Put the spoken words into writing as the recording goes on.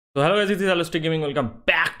तो hello guys, this is Alostic gaming. Welcome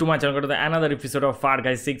back to my channel to another episode of far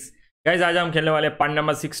guys 6। Guys आज हम खेलने वाले part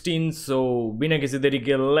number 16। सो बिना किसी देरी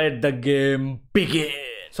के let the game begin.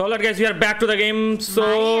 So let's guys, we are back to the game. सो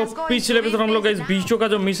पिछले episode हम लोग गाइस बीचों का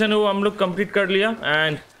जो मिशन है वो हम लोग कंप्लीट कर लिया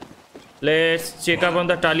and let's check up on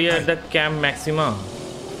the Talia at the camp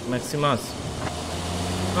Maximus.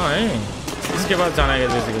 हाँ है, इसके बाद जाना है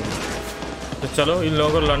बेसिकली। तो चलो इन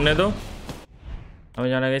लोगों को लड़ने दो, हमें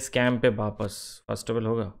जाना है इस कैंप पे वापस। फर्स्ट ऑफ ऑल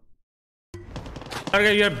होगा।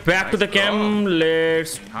 Okay, we are back to the camp.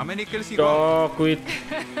 Let's talk with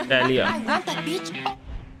Talia. I want that bitch.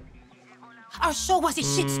 Our show was a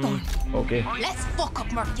shitstorm. Okay. Let's fuck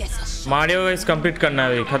up Marquesas. Mario का इस कंप्लीट करना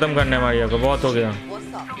है, खत्म करना है मारियो को, बहुत हो गया।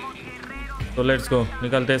 तो लेट्स गो,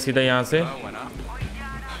 निकलते हैं सीधा यहाँ से।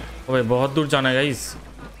 ओ भाई बहुत दूर जाना है गाइस।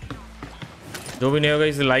 जो भी नहीं होगा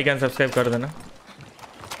इसे लाइक एंड सब्सक्राइब कर देना।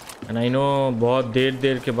 एंड आई नो बहुत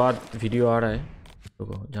देर के बाद वीडियो आ रहा है। तो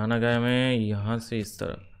जाना गया मैं यहाँ से इस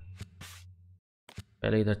तरफ।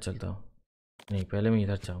 पहले इधर चलता हूँ, नहीं पहले मैं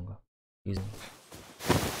इधर जाऊँगा।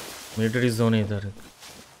 मिलिट्री जोन है इधर।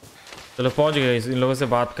 चलो पहुँच गए, इन लोगों से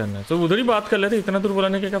बात करना है। तो उधर ही बात कर लेते, इतना दूर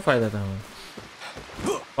बुलाने का क्या फ़ायदा था हमें।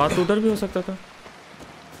 बात उधर भी हो सकता था।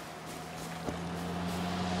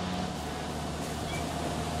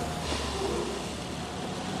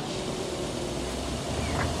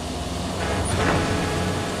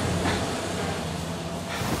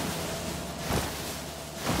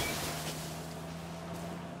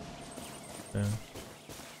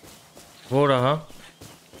 वो रहा,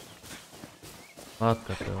 बात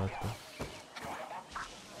करते।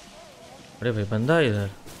 अरे भाई बंदा है इधर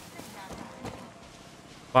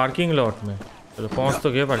पार्किंग लॉट में। चलो पहुंच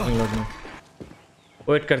तो गए पार्किंग लॉट में।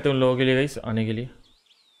 वेट करते उन लोगों के लिए गाइस आने के लिए।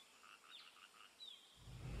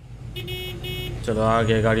 चलो आ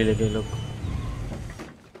गए गाड़ी लेके लोग।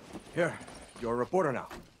 Here, you're a reporter now.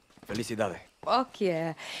 Felicidades. Fuck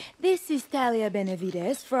yeah. This is Talia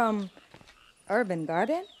Benavides from Urban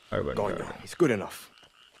Garden. Gonya, it's good enough.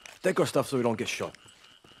 Take our stuff so we don't get shot.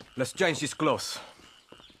 Let's change these clothes.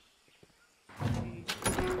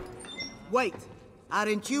 Wait,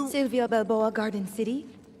 aren't you? Silvio Balboa Garden City.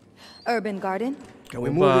 Urban Garden. Can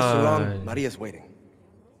we move this around? Maria's waiting.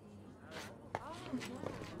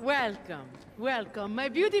 Welcome, my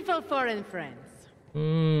beautiful foreign friends.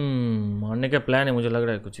 मारने का plan है मुझे लग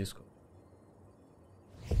रहा है कुछ इसको।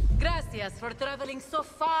 Gracias for traveling so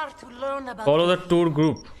far to learn about Follow the tour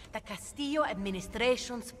group. the Castillo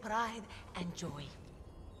administration's pride and joy.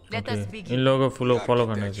 Let us in begin. लोगों को फॉलो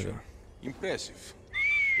करना चाहिए। Impressive.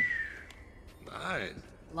 Nice.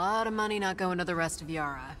 Lot of money not going to the rest of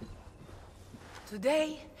Yara. Today,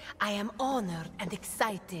 I am honored and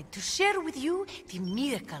excited to share with you the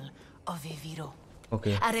miracle of Eviro.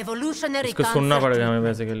 Okay. A revolutionary इसको सुनना cancer पड़ेगा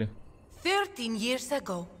हमें treatment. Basically. 13 years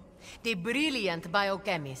ago, the brilliant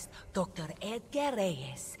biochemist Dr. Edgar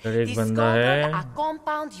Reyes एक बंदा discovered है, a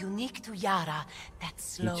compound unique to Yara that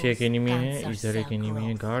slows पीछे एक enemy है, cancer इधर एक cell एनिमी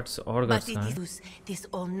है, growth. गार्ड्स और But गार्ड्स it हैं। is this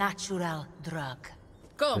all-natural drug.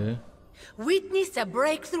 Come, Okay. witness a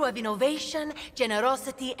breakthrough of innovation,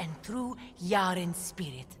 generosity, and true Yaran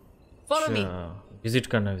spirit. Follow me. Visit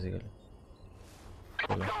करना है basically.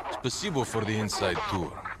 Spasibo for the inside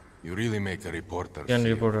tour. You really make a reporter can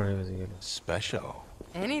feel reporter है basically. special.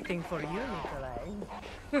 Anything for you, Nikolai.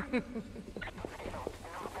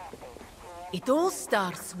 It all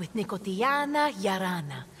starts with Nicotiana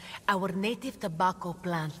yarana, our native tobacco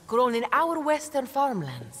plant grown in our western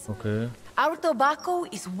farmlands. Okay. Our tobacco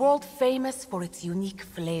is world famous for its unique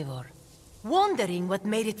flavor. Wondering what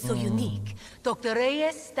made it so unique, Dr.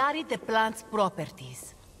 Reyes studied the plant's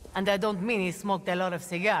properties. And I don't mean he smoked a lot of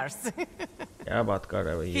cigars. क्या बात कर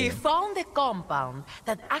रहा है भाई He ये? found a compound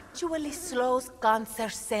that actually slows cancer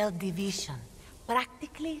cell division,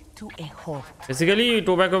 practically to a halt. Basically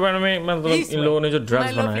tobacco ban में मतलब This in way, लोगों ने जो my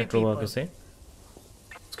ड्रग्स बनाए lovely टोबैको people. से,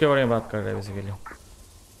 उसके बारे में बात कर रहे हैं basically.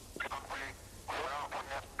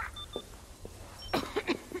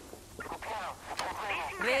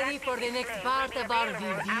 Ready for the next part of our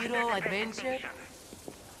Viviro adventure?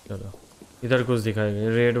 चलो इधर कुछ दिखाएगा,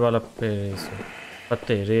 रेड वाला पे इसमें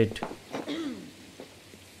पत्ते रेड।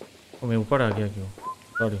 ओ मैं ऊपर आ गया क्यों?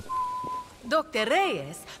 Sorry. Dr.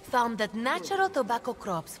 Reyes found that natural tobacco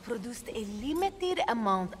crops produced a limited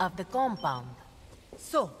amount of the compound.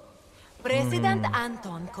 So, President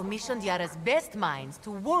Antón commissioned Yara's best minds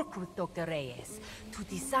to work with Dr. Reyes to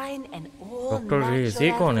design an Dr. Reyes,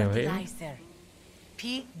 ये कौन है all-natural भाई? fertilizer,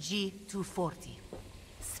 PG240.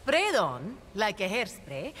 Sprayed on, like a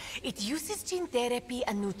hairspray, it uses gene therapy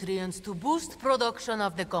and nutrients to boost production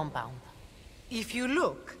of the compound. If you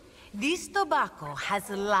look, This tobacco has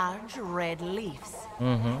large red leaves.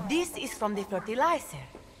 This is from the fertilizer.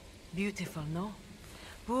 Beautiful, no?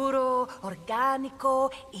 Puro,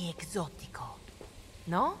 organico, y exotico.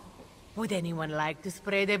 No? Would anyone like to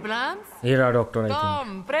spray the plants? Here are doctor, I think.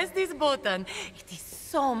 Come, press this button. It is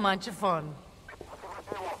so much fun.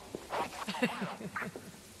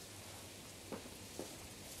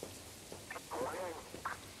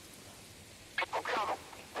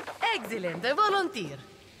 Excellent, a volunteer.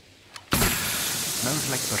 Smells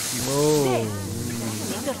like perfume. There.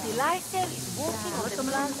 The fertilizer is working on the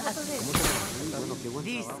plants as well.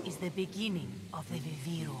 This is the beginning of the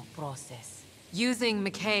viviro process. Using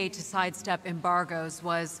McKay to sidestep embargoes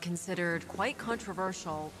was considered quite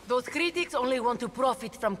controversial. Those critics only want to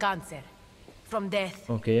profit from cancer, from death.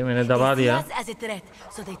 Okay, मैंने दबा They see दिया. us as a threat,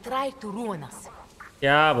 so they try to ruin us.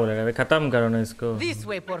 क्या बोलेगा बे? खत्म करो ना इसको. This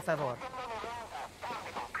way, por favor.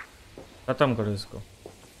 खत्म करो इसको.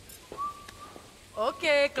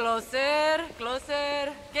 Okay, closer,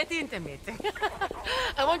 closer. Get intimate.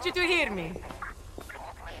 I want you to hear me.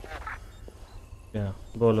 क्या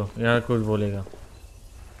बोलो यार कुछ बोलेगा.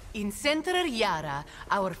 In Central Yara,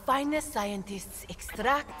 our finest scientists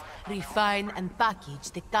extract, refine, and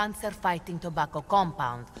package the cancer-fighting tobacco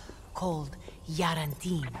compound called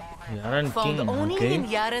Yarantine. Yaran Found king, only okay. in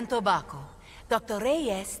Yaran tobacco. Dr.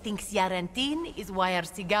 Reyes thinks Yarantine is why our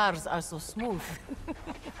cigars are so smooth.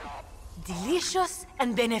 Delicious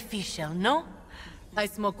and beneficial, no? I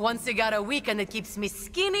smoke one cigar a week and it keeps me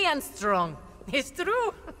skinny and strong. It's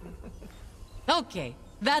true. Okay,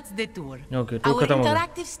 that's the tour. Okay, tour Our खत्म हो गया.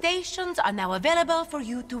 interactive stations are now available for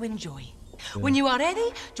you to enjoy. When you are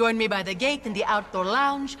ready, join me by the gate in the outdoor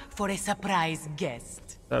lounge for a surprise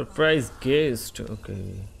guest. Surprise guest.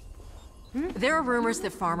 Okay. There are rumors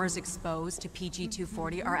that farmers exposed to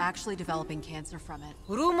PG-240 are actually developing cancer from it.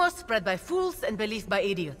 Rumors spread by fools and believed by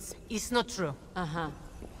idiots. It's not true. Uh-huh.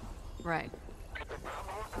 Right.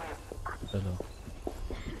 चलो.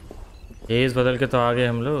 As बदल के तो आ गए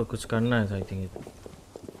हम लोग. कुछ करना है I think.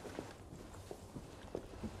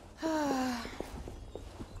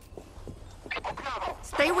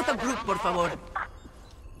 Stay with the group, por favor.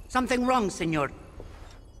 Something wrong, senor.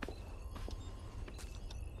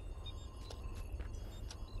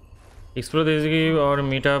 Explore the city or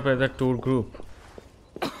meet up at the tour group.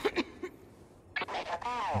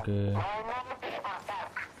 Okay.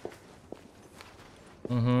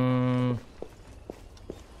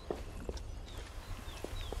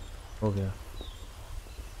 हो गया.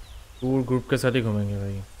 टूर ग्रुप के साथ ही घूमेंगे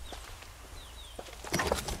भाई.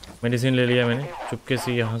 मेडिसिन ले लिया मैंने चुपके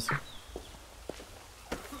से यहाँ से.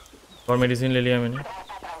 और मेडिसिन ले लिया मैंने.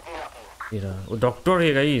 ये रहा वो डॉक्टर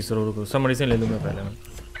है गाइस. रुको सब मेडिसिन ले लूँगा पहले मैं.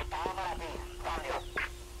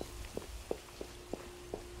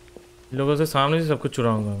 लोगों से सामने से सब कुछ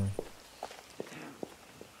चुराऊंगा मैं.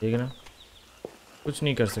 ठीक है ना. कुछ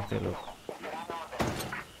नहीं कर सकते लोग.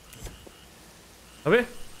 अबे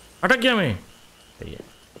अटक गया मैं. सही है.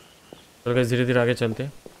 चलो गाइस धीरे धीरे आगे चलते.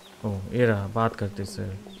 ओह ये रहा बात करते इससे.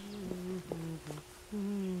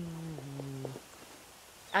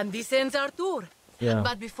 And this ends our tour. Yeah.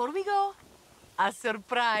 But before we go, a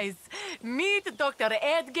surprise. Meet Dr.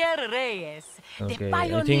 Edgar Reyes, Okay, the I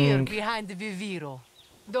pioneer think behind Viviro.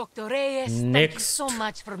 Dr. Reyes, thank you next so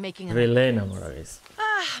much for making it. relay हमारा guys.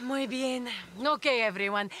 Muy bien. Okay,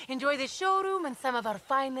 everyone. Enjoy the showroom and some of our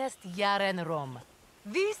finest Yaran rum.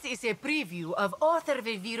 This is a preview of other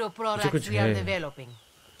Viviro products कुछ we are है. developing.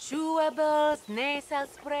 Chewables, nasal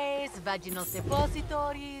sprays, vaginal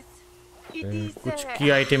suppositories. It is कुछ की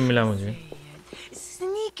item मिला मुझे.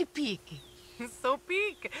 sneak peek. So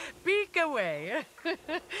peek away.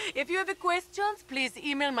 If you have questions, please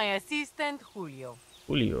email my assistant, Julio.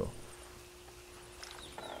 हुलियो.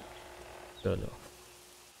 चलो.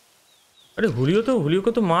 अरे हुलियो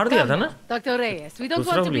को तो मार दिया था ना. Dr. Reyes, we don't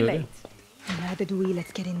दूसरा want to be हुलियो late. Neither do we.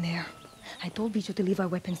 Let's get in there. I told Bicho to leave our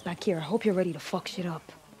weapons back here. I hope you're ready to fuck shit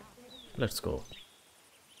up. Let's go.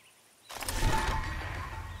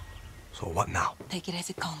 So what now? Take it as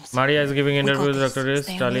it comes. Maria is giving interview with got Dr. this. Reyes.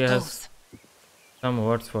 Stay on Talia your has toes. some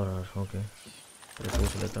words for her. Okay. चलो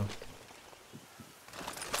पूछ लेता हूँ.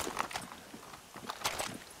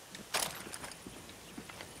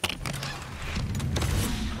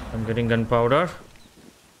 I'm getting gunpowder.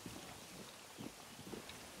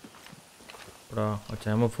 थोड़ा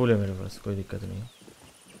अच्छा ammo full है मेरे पास. कोई दिक्कत नहीं है.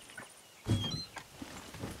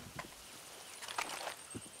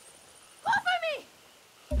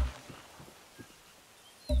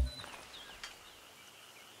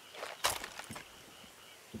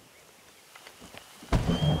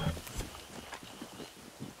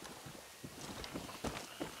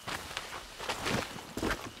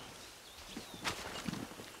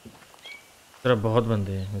 तेरा बहुत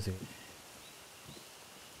बंदे हैं वैसे।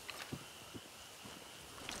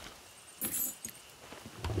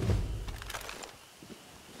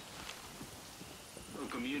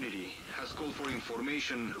 Community has called for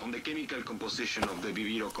information on the chemical composition of the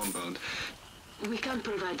Viviro compound. We can't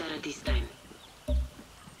provide that at this time.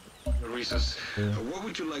 Reasons. What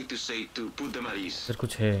would you like to say to put them at ease? Sir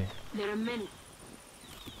कुछ है। There are men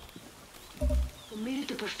committed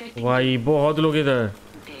to perfecting. भाई बहुत लोग इधर।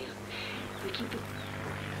 We keep it.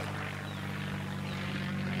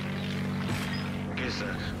 Yes,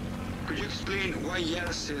 sir. Could you explain why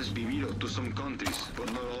Yara sells Viviro to some countries, but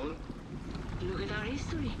not all? Look at our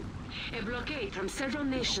history. A blockade from several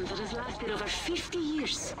nations that has lasted over 50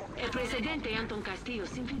 years. El Presidente Antón Castillo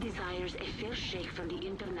simply desires a fair shake from the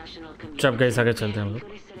international community. चुप गए आगे चलते हैं हम लोग।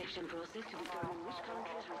 Selection process to determine which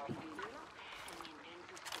countries receive Viviro and we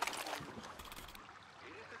intend to support them.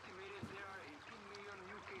 It is estimated there are 18 million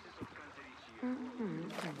new cases of cancer each year.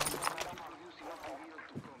 Producing enough Viviro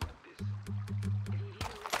to combat this.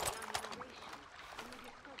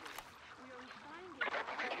 Viviro is a young innovation,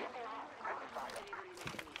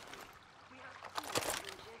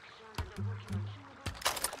 and we discovered we are refining it to delivery mechanism. We have tools, injections, and are working on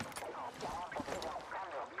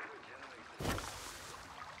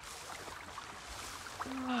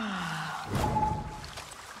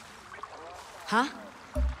Huh?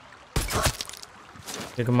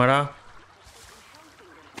 एक मरा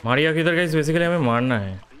मारिया किधर गई? Basically हमें मारना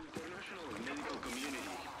है।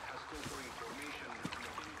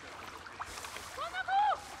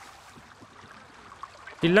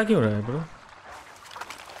 चिल्ला क्यों रहा है ब्रो?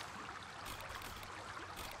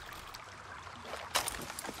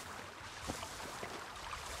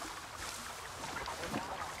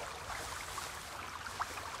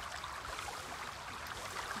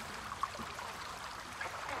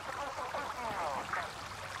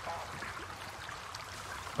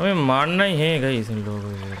 हमें मारना ही है गाइस इन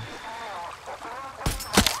लोगों को।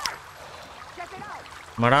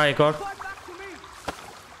 मरा एक और।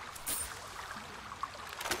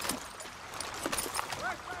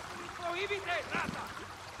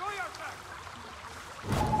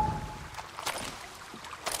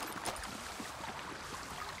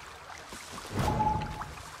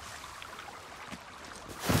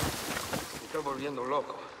 Estoy volviendo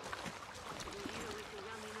loco.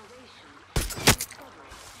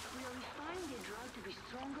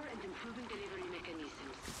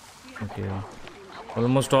 Okay.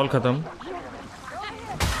 Almost all खत्म।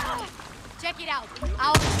 Check it out.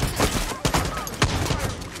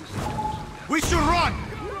 We should run!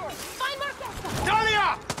 Talia!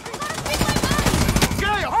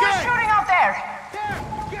 Okay, okay! Shooting out there!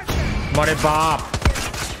 हमारे बाप।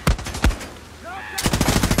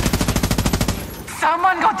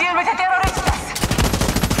 Someone go deal with the terrorists!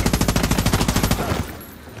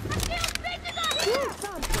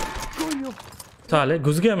 साले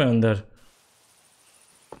घुस गया मैं अंदर।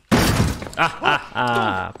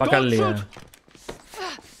 पकड़ लिया।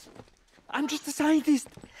 I'm just a scientist.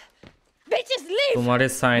 Bitches, leave! तुम्हारे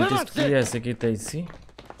साइंटिस्ट की ऐसे की तैसी।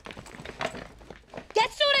 Get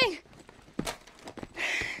shooting!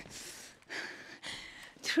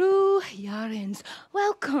 True Yarans,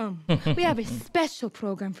 welcome. We have a special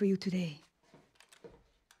program for you today.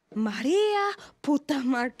 Maria Puta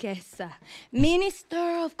Marquesa, Minister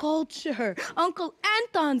of Culture, Uncle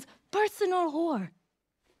Anton's personal whore.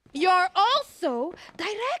 You're also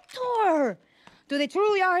director to the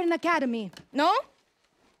True Yaran Academy, no?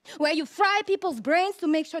 Where you fry people's brains to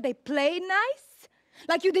make sure they play nice?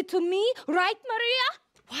 Like you did to me, right, Maria?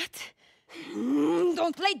 What?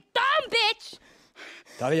 Don't play dumb, bitch!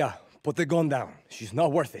 Talia, put the gun down. She's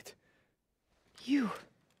not worth it.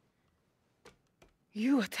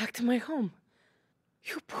 You attacked my home.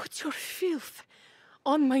 You put your filth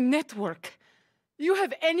on my network. You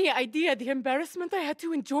have any idea the embarrassment I had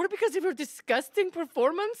to endure because of your disgusting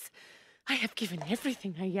performance? I have given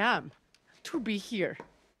everything I am to be here.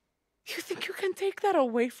 You think you can take that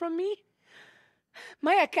away from me?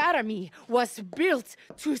 My academy was built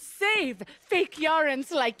to save fake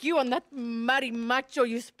Yarans like you and that marimacho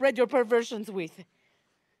you spread your perversions with.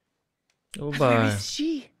 Oh, Where is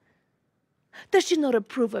she? Does she not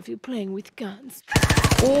approve of you playing with guns?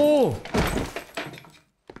 Oh!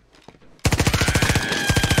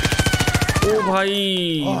 Oh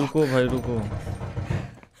भाई रुको भाई रुको।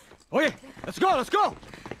 Okay, let's go, let's go!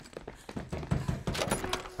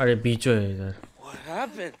 अरे बीचो है इधर। What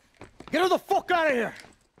happened? Get her the fuck out of here!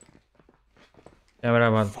 Camera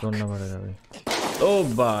बंद करना पड़ेगा भाई। ओ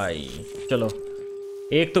भाई चलो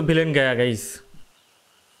एक तो विलेन गया गाइस।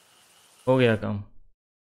 हो गया काम।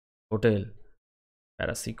 Hotel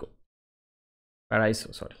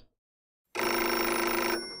Paraiso sorry.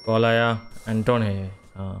 कॉल आया, एंटोन है।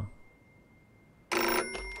 हाँ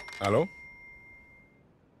Hello?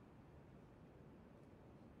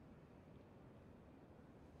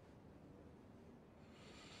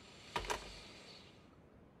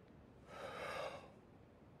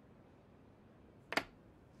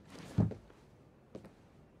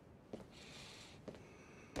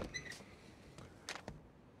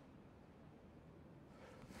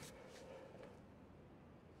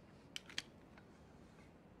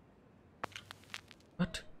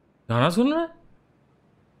 What? गाना सुन रहा है?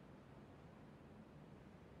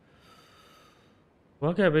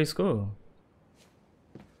 हुआ क्या भाई इसको?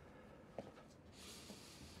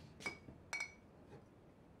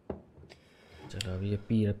 चलो अभी ये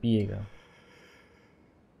पिएगा।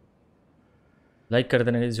 लाइक कर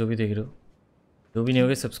देना जो भी देख रहे हो, जो भी नहीं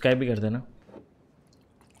होगा सब्सक्राइब भी कर देना।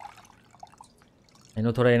 आई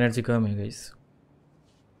नो थोड़ा एनर्जी कम है गाइस।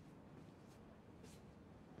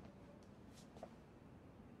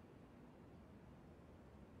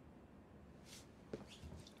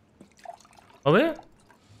 अबे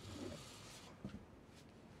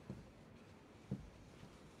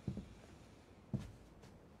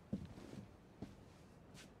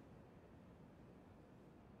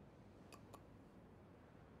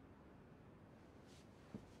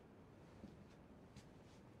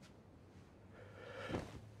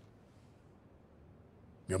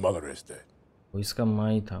Your mother is dead. वो इसका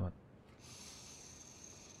माँ ही था।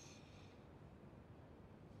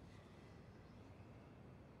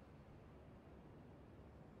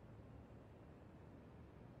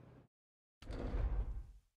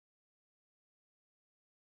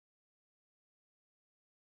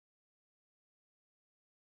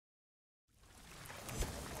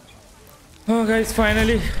 हाँ गाइस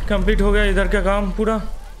फाइनली कंप्लीट हो गया इधर का काम पूरा।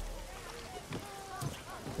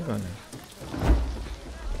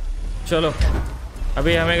 चलो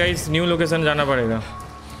अभी हमें गाइस न्यू लोकेशन जाना पड़ेगा।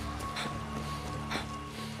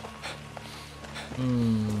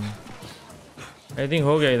 आई थिंक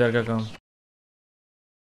हो गया इधर का काम।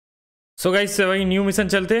 सो गाइस वही न्यू मिशन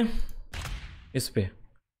चलते इस पे।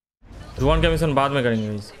 रुआन का मिशन बाद में करेंगे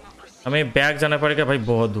गाइस। हमें बैक जाना पड़ेगा भाई,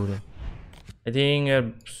 बहुत दूर है। I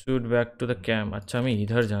think shoot back to the camp. अच्छा हमें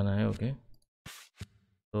इधर जाना है। ओके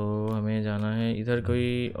तो हमें जाना है इधर,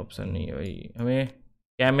 कोई ऑप्शन नहीं है भाई। हमें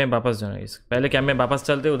कैम्प में वापस जाना है। पहले कैम्प में वापस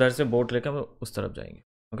चलते, उधर से बोट लेकर उस तरफ जाएंगे।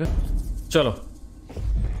 ओके चलो।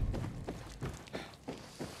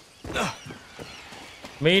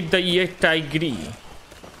 मेड द ये टाइगरी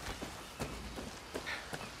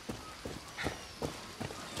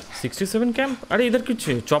 67 कैंप। अरे इधर कुछ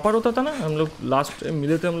चॉपर होता था ना, हम लोग लास्ट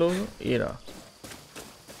मिले थे हम लोग। ये रहा।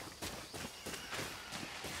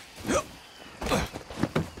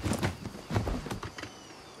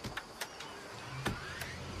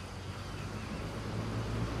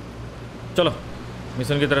 चलो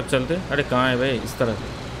मिशन की तरफ चलते। अरे कहाँ है भाई? इस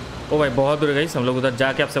तरफ। ओ भाई बहुत दूर है गाइस, हम लोग उधर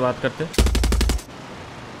जाके आपसे बात करते।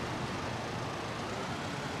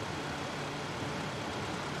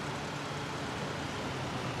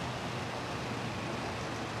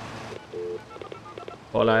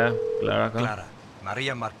 कॉल आया क्लारा का। Clara,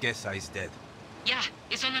 Maria Marquesa is dead. Yeah,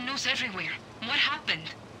 it's on the news everywhere. What happened?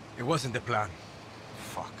 It wasn't the plan.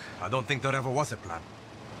 Fuck, I don't think there ever was a plan.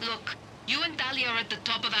 Look, you and Talia are at the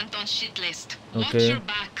top of Anton's shit list. Okay. Watch your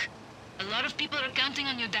back. A lot of people are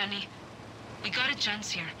counting on you, Dani. We got a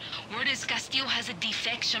chance here. Word is Castillo has a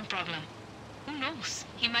defection problem. Who knows?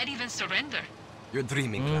 He might even surrender. You're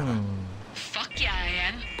dreaming, Clara. Fuck yeah, I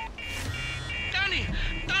am. Dani!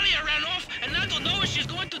 Talia ran off and I don't know what she's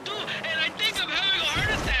going to do, and I think I'm having a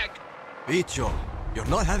heart attack! Bicho,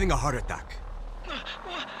 you're not having a heart attack.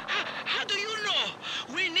 How do you know?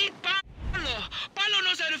 We need Paolo. Paolo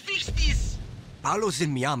knows how to fix this. Paolo's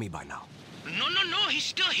in Miami by now. No, he's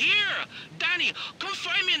still here. Dani, come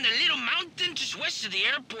find me in the little mountain just west of the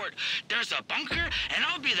airport. There's a bunker, and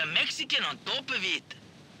I'll be the Mexican on top of it.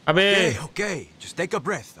 अबे Okay, just take a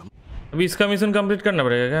breath. अभी इसका mission complete करना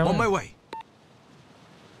पड़ेगा क्या? On my way.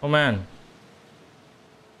 Oh man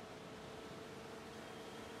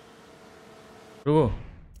रुको,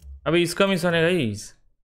 अभी इसका mission है गाइस।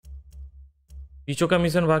 पीछो का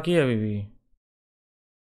मिशन बाकी है अभी भी।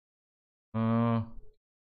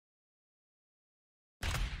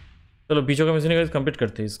 चलो पीछो का मिशन गाइस कंप्लीट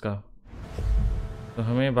करते हैं इसका। तो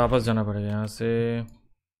हमें वापस जाना पड़ेगा यहाँ से।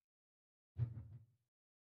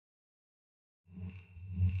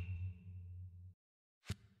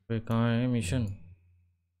 कहाँ है मिशन?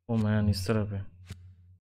 ओ मैन इस तरफ है।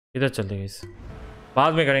 इधर चलते हैं इस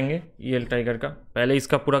बाद में करेंगे ईएल टाइगर का। पहले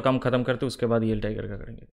इसका पूरा काम खत्म करते, उसके बाद ईएल टाइगर का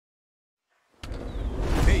करेंगे।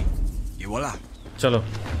 Hey, y voila. चलो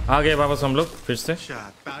आ गए वापस हम लोग फिर से।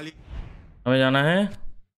 हमें जाना है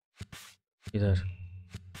इधर।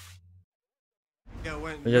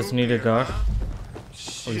 Just need a car.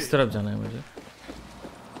 और इस तरफ जाना है मुझे।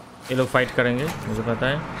 ये लोग फाइट करेंगे मुझे पता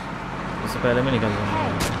है, इससे पहले मैं निकल जाऊंगा।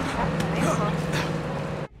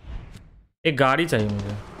 एक गाड़ी चाहिए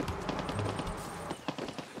मुझे।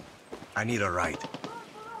 I need a ride.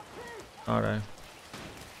 आ रहा है।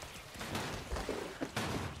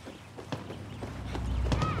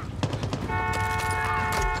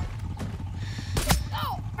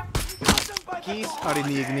 Keys are in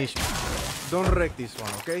the ignition. Don't wreck this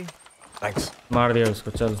one, okay? Thanks. मार दिया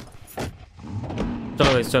उसको। चल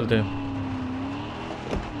चलो गाइस चलते हैं।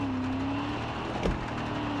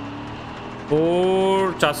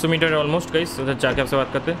 और 400 मीटर ऑलमोस्ट गाइस, उधर जाके आपसे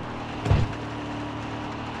बात करते हैं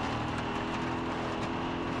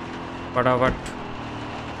फटाफट।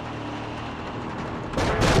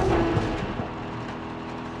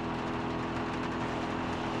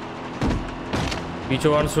 पीछे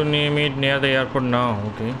wants to meet near the airport now.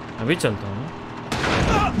 Okay अभी चलता हूँ।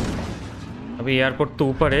 अभी एयरपोर्ट तो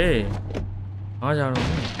ऊपर है, कहाँ जा रहा हूँ?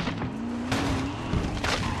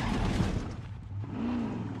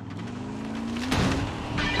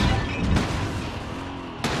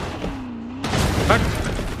 हट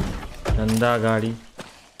गंदा गाड़ी।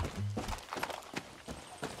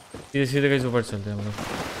 सीधे सीधे कहीं ऊपर चलते हैं हम लोग।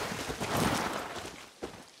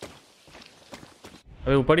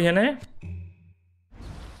 अबे ऊपर ही है ना?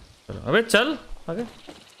 चलो अबे चल आगे।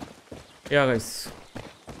 या गाइस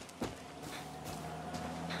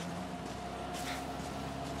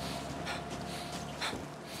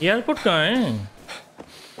एयरपोर्ट कहाँ है?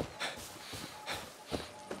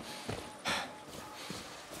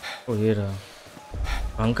 ओ ये रहा।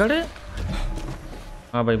 अंकड़ है?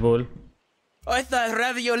 हाँ भाई बोल। I thought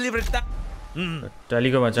Radio Libertad.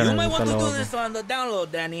 Tally को बचाना You might है। want to चलो do this on the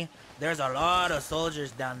download, Danny. There's a lot of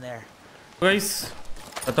soldiers down there. Guys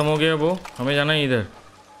खत्म हो गया वो, हमें जाना है इधर।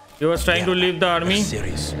 You are trying to leave the army?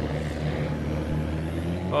 Serious.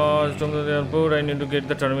 From the airport, I need to get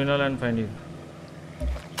the terminal and find it.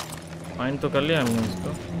 Find तो कर लिया हमने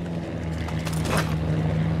इसको।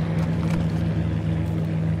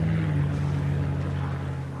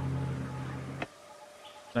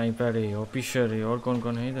 स्नाइपर है, ऑफिसर है, और कौन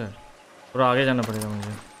कौन है इधर? थोड़ा आगे जाना पड़ेगा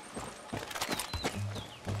मुझे।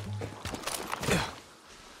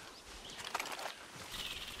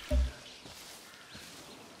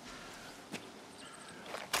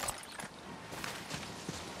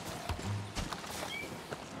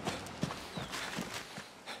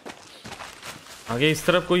 आगे इस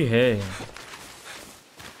तरफ कोई है।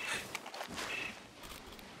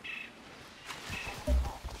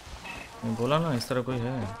 मैं बोला ना इस तरफ कोई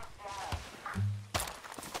है।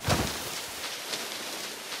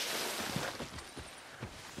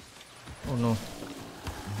 ओह नो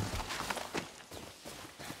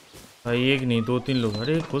भाई, एक नहीं 2-3 लोग।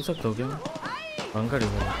 अरे खोल सकता हो क्या? बंकर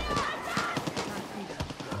है।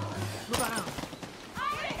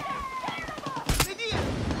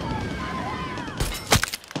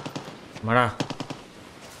 मरा।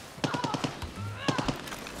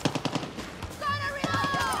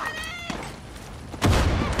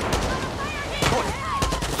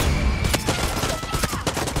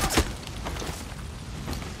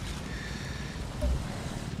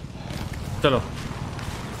 चलो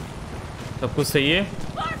सब कुछ सही है।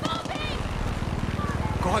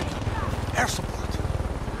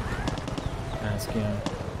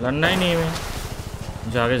 लड़ना ही नहीं है,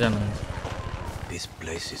 जाके जाना है। This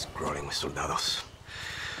place is crawling with soldados.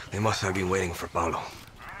 They must have been waiting for Paulo.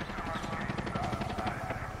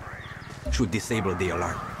 Should disable the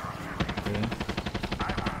alarm.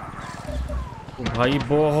 भाई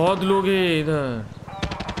बहुत लोग हैं इधर।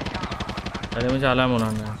 पहले मुझे अलार्म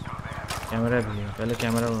उड़ाना है। कैमरा भी है, पहले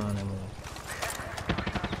कैमरा उड़ाना है मुझे।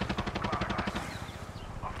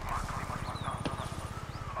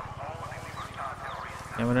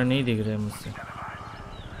 कैमरा नहीं दिख रहा है मुझसे।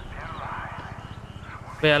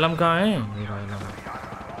 पे अलार्म कहाँ है? मेरा अलार्म।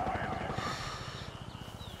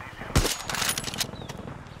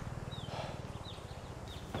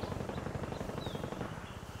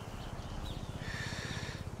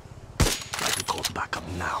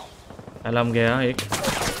 अलार्म गया एक।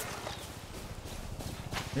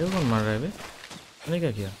 ये कौन मार रहा है बे? मैंने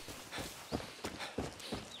क्या किया?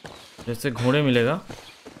 जैसे घोड़े मिलेगा।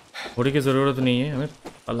 घोड़े की ज़रूरत नहीं है हमें।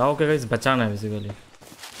 अलाउ क्या गाइस, बचाना है बेसिकली।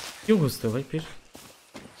 क्यों घुसते हो भाई फिर?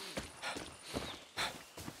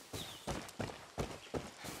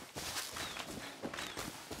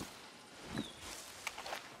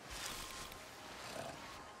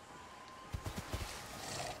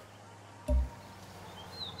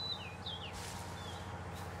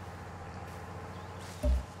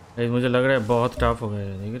 मुझे लग रहा है बहुत टफ हो गया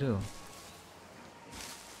है, देख रहे हो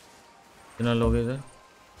कितना लोग इधर,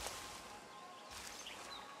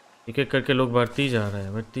 एक एक करके लोग बढ़ती जा रहा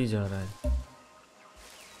है।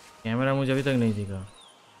 कैमरा मुझे अभी तक नहीं दिखा,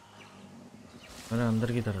 मेरा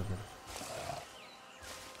अंदर की तरफ है।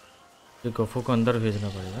 ये गफो को अंदर भेजना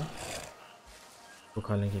पड़ेगा तो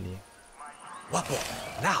खाने के लिए।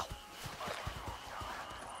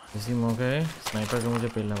 इसी मौके स्नाइपर को मुझे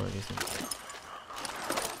पेलना पड़ेगा इसे।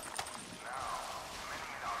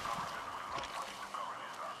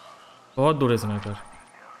 बहुत दूर है स्नाइपर,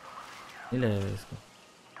 नहीं लगेगा इसको।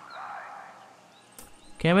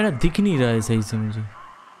 कैमरा दिख नहीं रहा है सही से मुझे।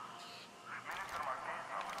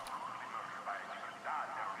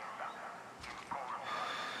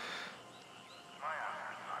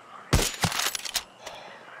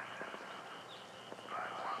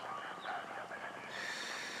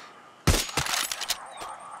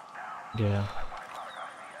 गया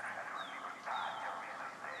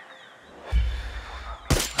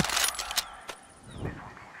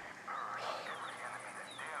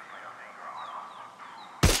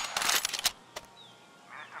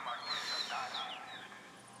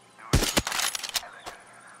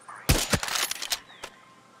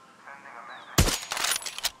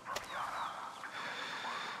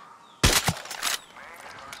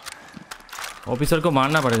ऑफिसर को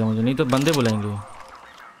मारना पड़ेगा मुझे, नहीं तो बंदे बुलाएंगे।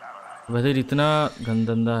 वैसे इतना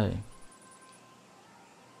गंदंदा है।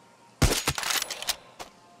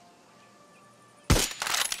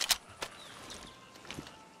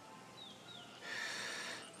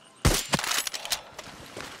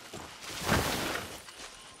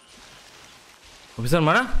 ऑफिसर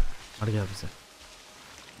मारा, मर गया ऑफिसर।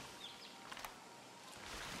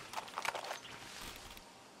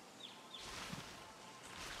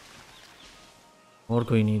 और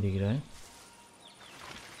कोई नहीं दिख रहा है,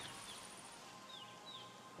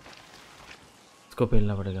 इसको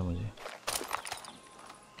पेलना पड़ेगा मुझे।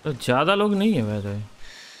 तो ज़्यादा लोग नहीं है वैसे।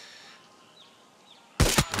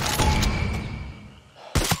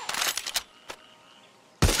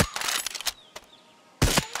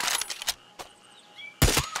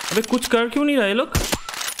 अबे कुछ कर क्यों नहीं रहे लोग?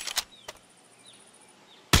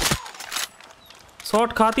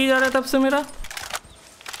 शॉट खाती जा रहा है तब से मेरा।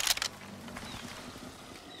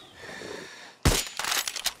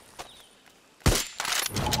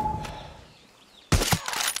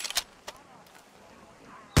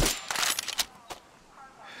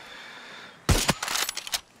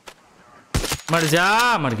 मर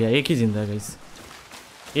जा, मर गया। एक ही जिंदा है गाइस,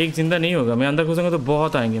 एक जिंदा नहीं होगा। मैं अंदर घुसूंगा तो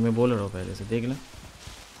बहुत आएंगे, मैं बोल रहा हूँ पहले से, देख लें।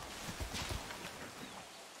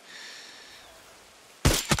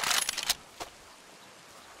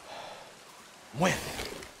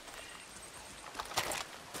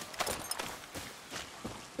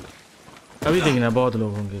 अभी देखना बहुत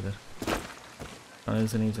लोग होंगे इधर, टनल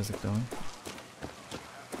से नहीं जा सकता मैं।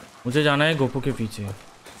 मुझे जाना है गोपू के पीछे।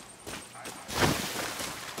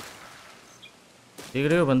 देख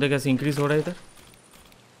रहे हो बंदे कैसे इंक्रीज हो रहा है इधर।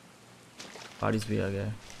 बारिश भी आ गया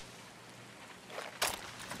है।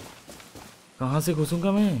 कहाँ से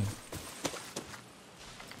घुसूंगा मैं?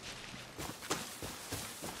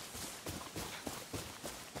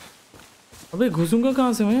 अबे घुसूंगा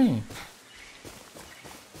कहाँ से मैं?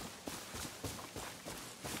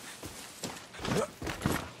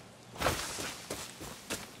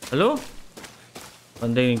 हेलो,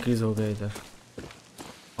 बंदे इंक्रीज हो गए इधर।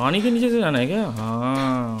 पानी के नीचे से जाना है क्या?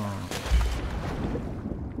 हाँ,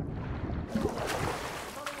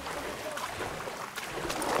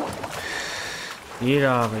 ये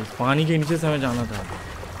रहा भाई, पानी के नीचे से हमें जाना था।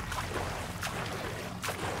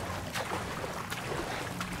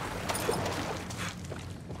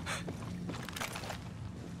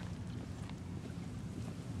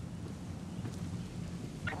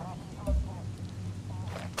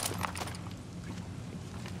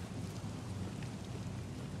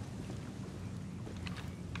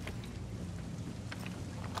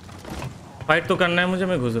 फाइट तो करना है मुझे,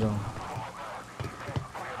 मैं घुस रहा हूँ।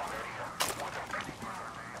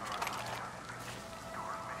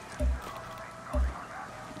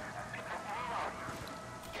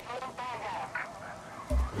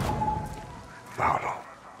 Paolo,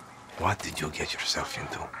 what did you get yourself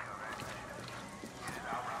into?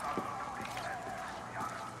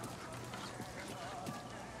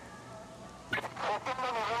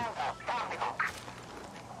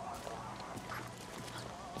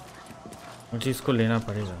 मुझे इसको लेना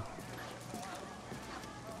पड़ेगा।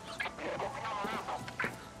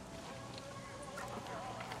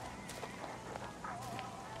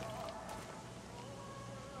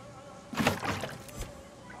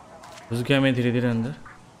 घुस गया मैं धीरे धीरे अंदर।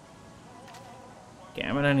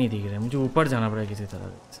 कैमरा नहीं दिख रहा है, मुझे ऊपर जाना पड़ेगा किसी तरह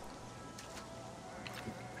से।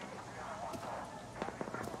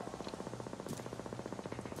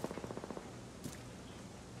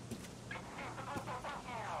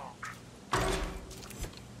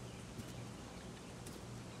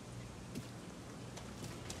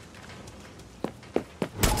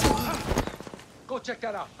 Go check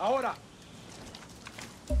that out. Ahora.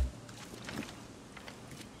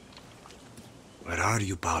 Where are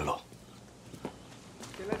you, Paolo?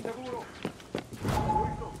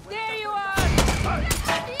 There you are!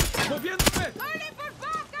 Moviéndome! Calling for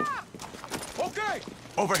backup! Okay!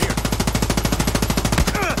 Over here.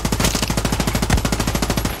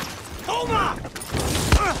 Toma!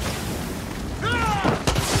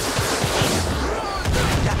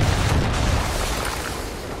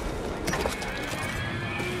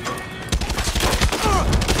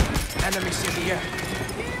 Enemies in the air.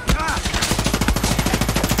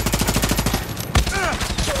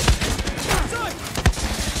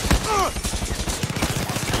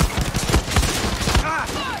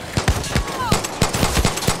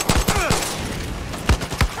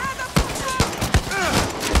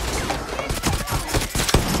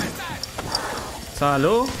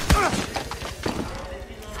 सालो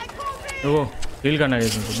वो हील करना है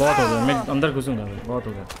इसमें, बहुत हो गया, मैं अंदर घुसूंगा, बहुत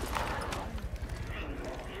हो गया।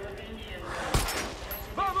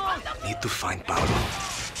 Need to find Paolo.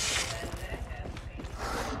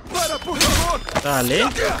 साले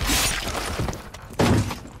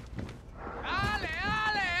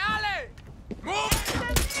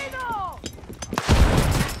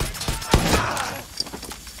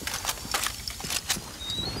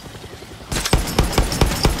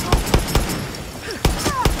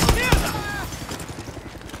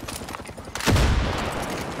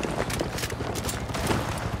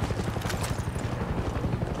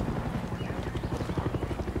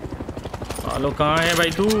सालो कहाँ है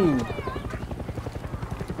भाई तू?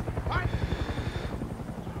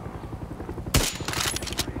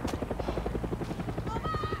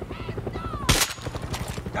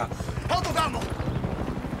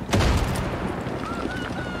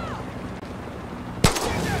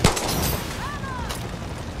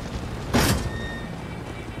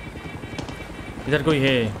 इधर कोई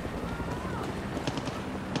है?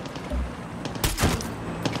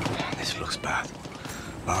 This looks bad.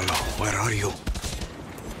 Paolo, where are you?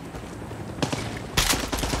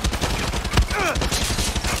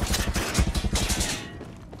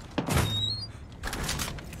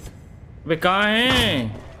 वे कहाँ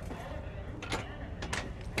हैं?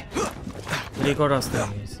 एक और रास्ता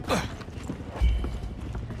है।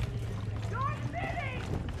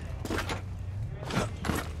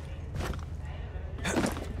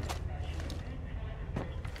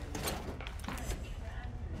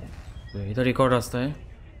 इधर एक और रास्ता है।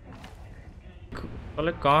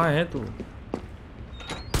 अरे कहाँ है तू?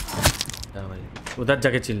 क्या भाई उधर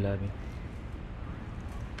जाके चिल्ला अभी।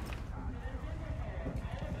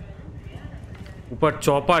 ऊपर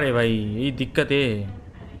चौपर है भाई, यही दिक्कत है।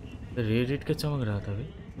 रेड का चमक रहा था भाई,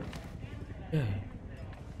 क्या है?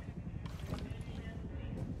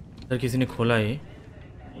 इधर किसी ने खोला है।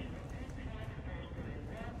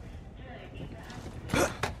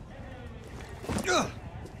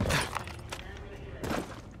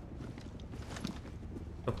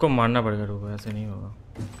 सबको मारना पड़ेगा, रुको ऐसे नहीं होगा।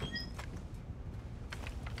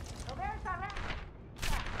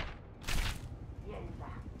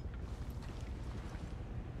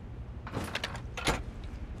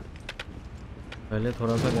 पहले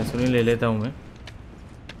थोड़ा सा गैसोलीन ले लेता हूँ मैं।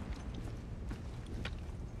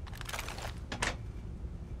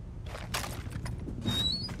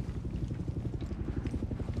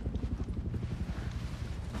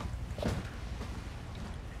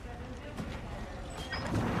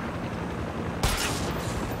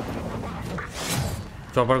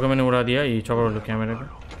 चॉपर को मैंने उड़ा दिया, ये चॉपर वाला कैमरे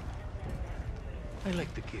का। I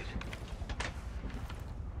like the kid.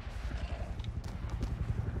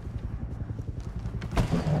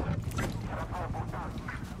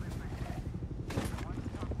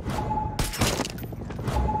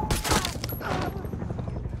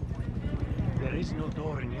 There is no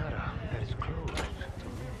door in Yara that is closed.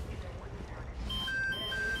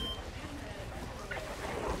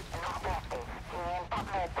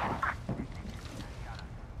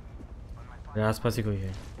 आसपास ही कोई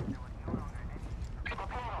है।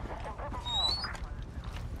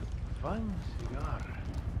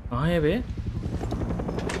 कहाँ है बे?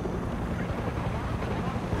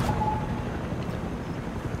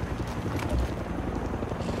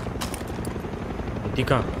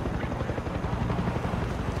 दिखा।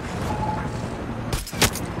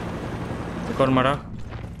 एक और मारा।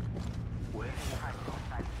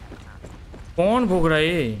 कौन भोग रहा है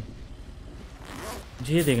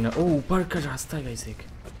ये देखना। ओ ऊपर का रास्ता है गाइस एक।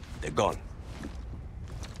 They're gone.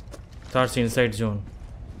 Starts inside zone.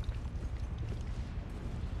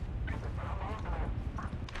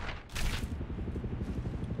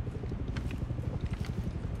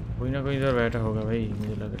 कोई ना कोई इधर बैठा होगा भाई,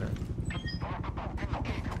 मुझे लग रहा है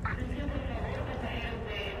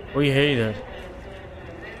कोई है इधर।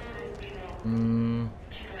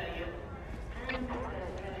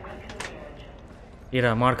 ये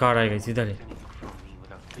रहा, मार खा रहा है गाइस, इधर है।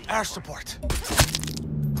 Air support.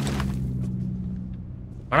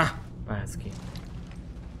 बड़ा पास की।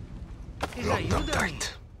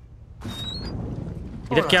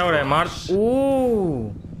 इधर क्या हो रहा है? मार।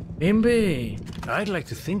 ओह बेम्बे। I'd like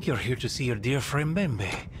to think you're here to see your dear friend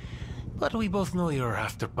Bembe, but we both know you're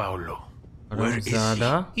after Paolo. Where is he?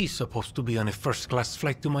 He's supposed to be on a first-class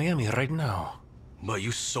flight to Miami right now. But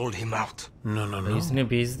you sold him out. No. इसने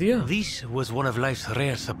बेच दिया? This was one of life's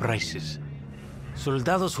rare surprises.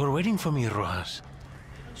 Soldados were waiting for me, Rojas.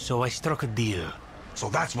 So I struck a deal. So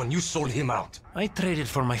that's when you sold him out. I traded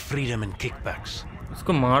for my freedom and kickbacks.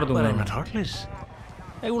 इसको मार दूंगा। But I'm not heartless.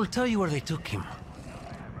 I will tell you where they took him.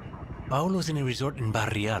 Paolo's in a resort in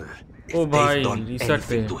Barrial. Oh, They've done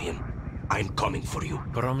anything to him. I'm coming for you.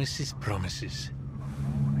 Promises.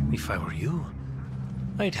 If I were you,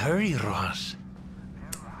 I'd hurry, Rojas.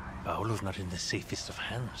 Paolo's not in the safest of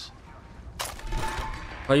hands.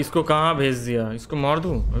 भाई इसको कहाँ भेज दिया? इसको मार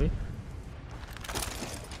दूँ अभी?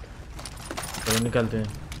 तो निकलते हैं।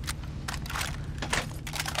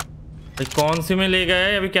 भाई कौन सी में ले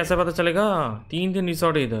गए अभी कैसे पता चलेगा? 3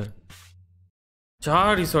 रिसोर्ट है इधर,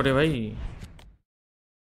 4 रिसोर्ट है भाई।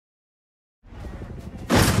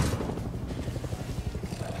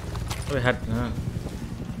 अबे हट ना।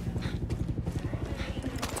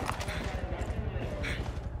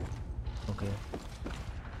 ओके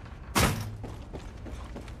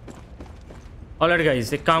ऑलराइट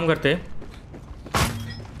गाइस, एक काम करते हैं।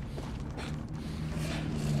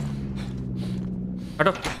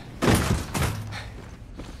 हटो।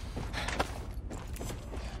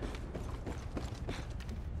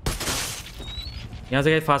 यहाँ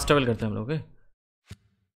से फास्ट ट्रेवल करते हैं हम लोग।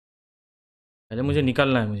 पहले मुझे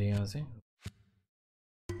निकलना है, मुझे यहाँ से।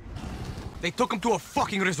 They took him to a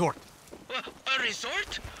fucking resort. A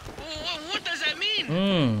resort? What does that mean?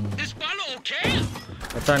 Is Paolo okay?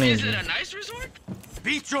 पता नहीं। Is it a nice resort?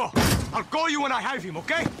 Bicho, I'll call you when I have him,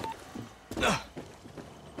 okay?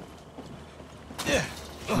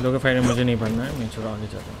 लोगों के फाइल में मुझे नहीं पढ़ना है, मैं चलो आगे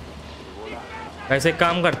चलता हूँ। ऐसे एक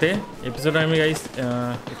काम करते एपिसोड में गाइस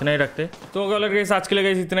इतना ही रखते। तो अगर गाइस आज के लिए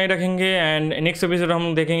गाइस इतना ही रखेंगे एंड नेक्स्ट एपिसोड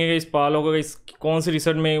हम देखेंगे गाइस पालो को गाइस कौन सी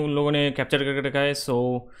रिसर्च में उन लोगों ने कैप्चर करके रखा है। सो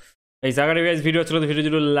गाइस अगर गाइस वीडियो अच्छा लगा तो वीडियो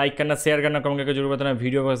जरूर लाइक करना, शेयर करना, कमेंट करके जरूर बताना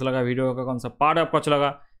वीडियो कैसा लगा, वीडियो का कौन सा पार्ट आपको अच्छा लगा।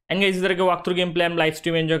 एंड गाइस इस तरह के walk through game play live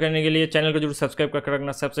stream enjoy करने के लिए चैनल को जरूर सब्सक्राइब करके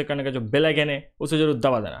रखना, सब्सक्राइब करने का जो बेल आइकन है उसे जरूर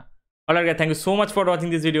दबा देना। Alright, thank you so much for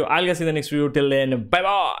watching this video. I will see the next video, till then bye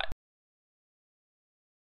bye.